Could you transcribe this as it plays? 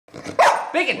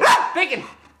Bacon! Bacon!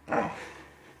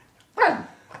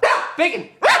 Bacon!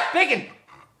 Bacon!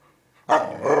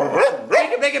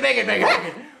 Bacon, bacon, bacon, bacon,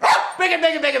 bacon. Bacon,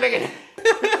 bacon, bacon, bacon.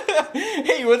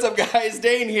 Hey, what's up guys?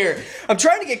 Dane here. I'm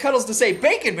trying to get Cuddles to say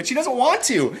bacon, but she doesn't want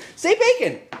to. Say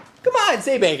bacon. Come on,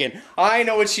 say bacon. I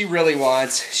know what she really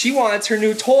wants. She wants her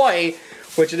new toy,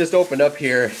 which I just opened up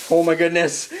here. Oh my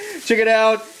goodness. Check it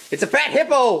out. It's a fat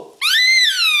hippo.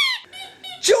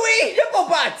 Chewy hippo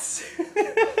butts.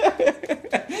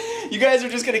 You guys are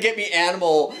just gonna get me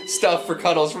animal stuff for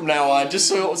Cuddles from now on, just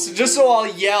so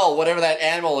I'll yell whatever that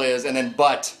animal is and then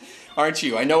butt, aren't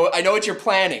you? I know what you're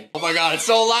planning. Oh my god, it's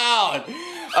so loud.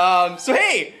 So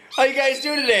hey, how you guys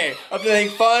doing today? Up to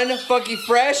anything fun, funky,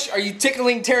 fresh? Are you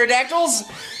tickling pterodactyls?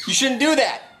 You shouldn't do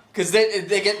that, because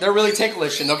they're really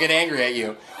ticklish and they'll get angry at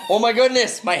you. Oh my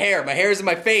goodness, my hair is in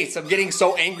my face. I'm getting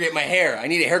so angry at my hair. I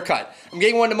need a haircut. I'm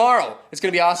getting one tomorrow. It's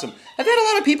gonna be awesome. I've had a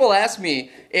lot of people ask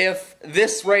me if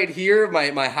this right here,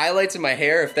 my highlights in my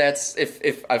hair,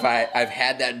 if I've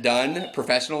had that done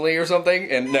professionally or something,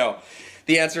 and no.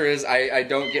 The answer is I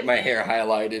don't get my hair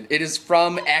highlighted. It is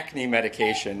from acne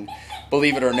medication,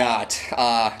 believe it or not.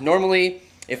 Normally,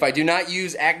 if I do not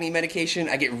use acne medication,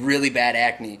 I get really bad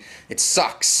acne. It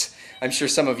sucks. I'm sure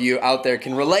some of you out there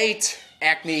can relate.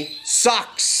 Acne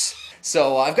sucks.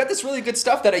 So I've got this really good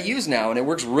stuff that I use now, and it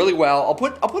works really well. I'll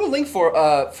put a link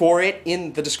for it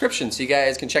in the description so you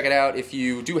guys can check it out if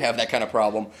you do have that kind of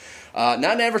problem. Not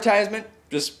an advertisement,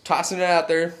 just tossing it out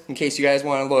there in case you guys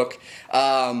want to look.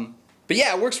 But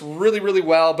yeah, it works really, really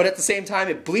well. But at the same time,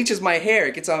 it bleaches my hair.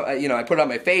 It gets on, I put it on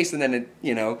my face, and then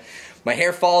my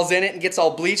hair falls in it and gets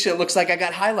all bleached, and it looks like I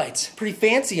got highlights. Pretty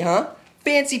fancy, huh?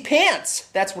 Fancy pants.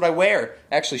 That's what I wear.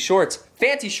 Actually, shorts.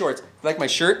 Fancy shorts. Like my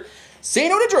shirt. Say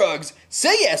no to drugs.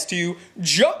 Say yes to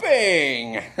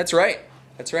jumping. That's right.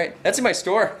 That's right. That's in my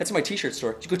store. That's in my t-shirt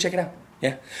store. You go check it out.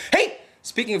 Yeah. Hey,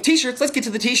 speaking of t-shirts, let's get to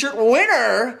the t-shirt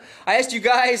winner. I asked you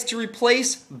guys to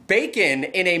replace bacon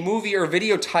in a movie or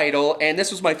video title, and this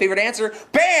was my favorite answer.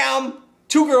 Bam!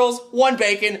 2 girls, 1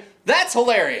 bacon. That's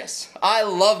hilarious. I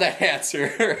love that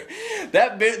answer.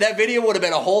 That video would have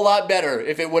been a whole lot better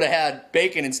if it would have had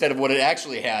bacon instead of what it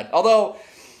actually had. Although,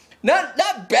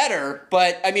 not better,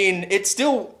 but I mean, it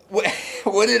still, would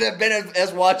it have been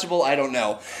as watchable? I don't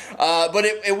know. But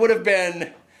it would have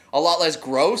been a lot less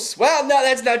gross. Well, no,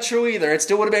 that's not true either. It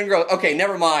still would have been gross. Okay,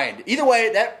 never mind. Either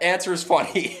way, that answer is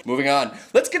funny. Moving on.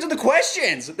 Let's get to the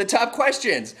questions, the top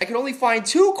questions. I could only find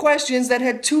 2 questions that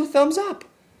had 2 thumbs up.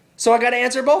 So I got to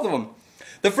answer both of them.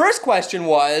 The first question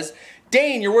was,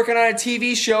 Dane, you're working on a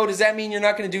TV show. Does that mean you're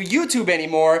not going to do YouTube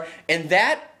anymore? And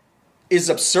that is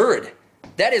absurd.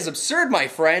 That is absurd, my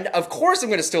friend. Of course I'm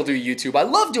going to still do YouTube. I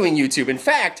love doing YouTube. In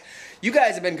fact, you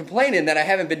guys have been complaining that I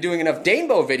haven't been doing enough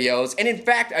Daneboe videos. And in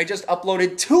fact, I just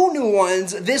uploaded 2 new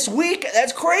ones this week.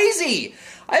 That's crazy.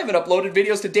 I haven't uploaded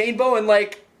videos to Daneboe in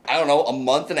like, I don't know, a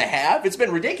month and a half. It's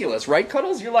been ridiculous, right,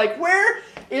 Cuddles? You're like, where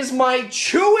is my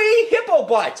chewy hippo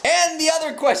butt? And the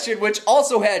other question, which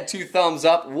also had 2 thumbs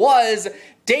up, was,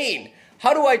 Dane,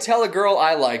 how do I tell a girl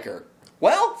I like her?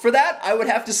 Well, for that, I would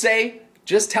have to say,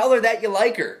 just tell her that you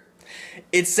like her.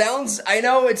 I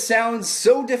know it sounds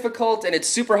so difficult and it's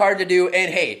super hard to do,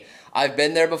 and hey, I've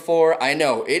been there before. I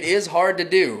know, it is hard to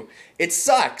do. It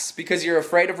sucks because you're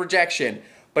afraid of rejection.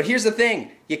 But here's the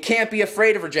thing, you can't be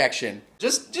afraid of rejection.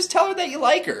 Just tell her that you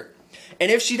like her.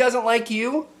 And if she doesn't like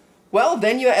you, well,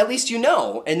 then at least you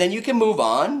know. And then you can move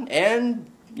on and,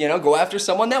 go after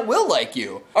someone that will like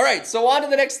you. All right, so on to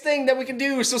the next thing that we can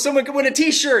do so someone can win a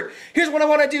t-shirt. Here's what I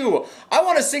want to do. I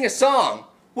want to sing a song.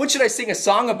 What should I sing a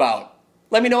song about?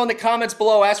 Let me know in the comments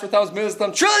below. Ask for thumbs, millions of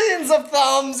thumbs, trillions of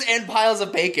thumbs, and piles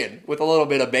of bacon with a little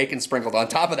bit of bacon sprinkled on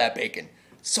top of that bacon.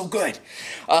 So good.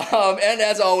 And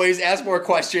as always, ask more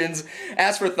questions,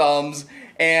 ask for thumbs,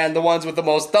 and the ones with the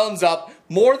most thumbs up.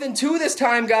 More than 2 this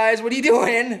time, guys. What are you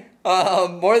doing?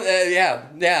 Ask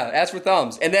for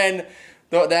thumbs. And then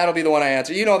that'll be the one I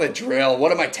answer. You know the drill.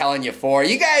 What am I telling you for?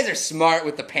 You guys are smart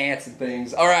with the pants and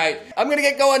things. All right, I'm gonna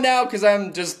get going now because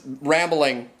I'm just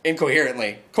rambling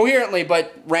incoherently. Coherently,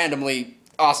 but randomly.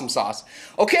 Awesome sauce.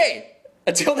 Okay.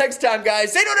 Until next time,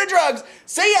 guys, say no to drugs,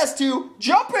 say yes to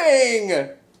jumping!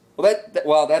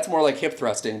 Well, that's more like hip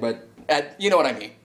thrusting, but you know what I mean.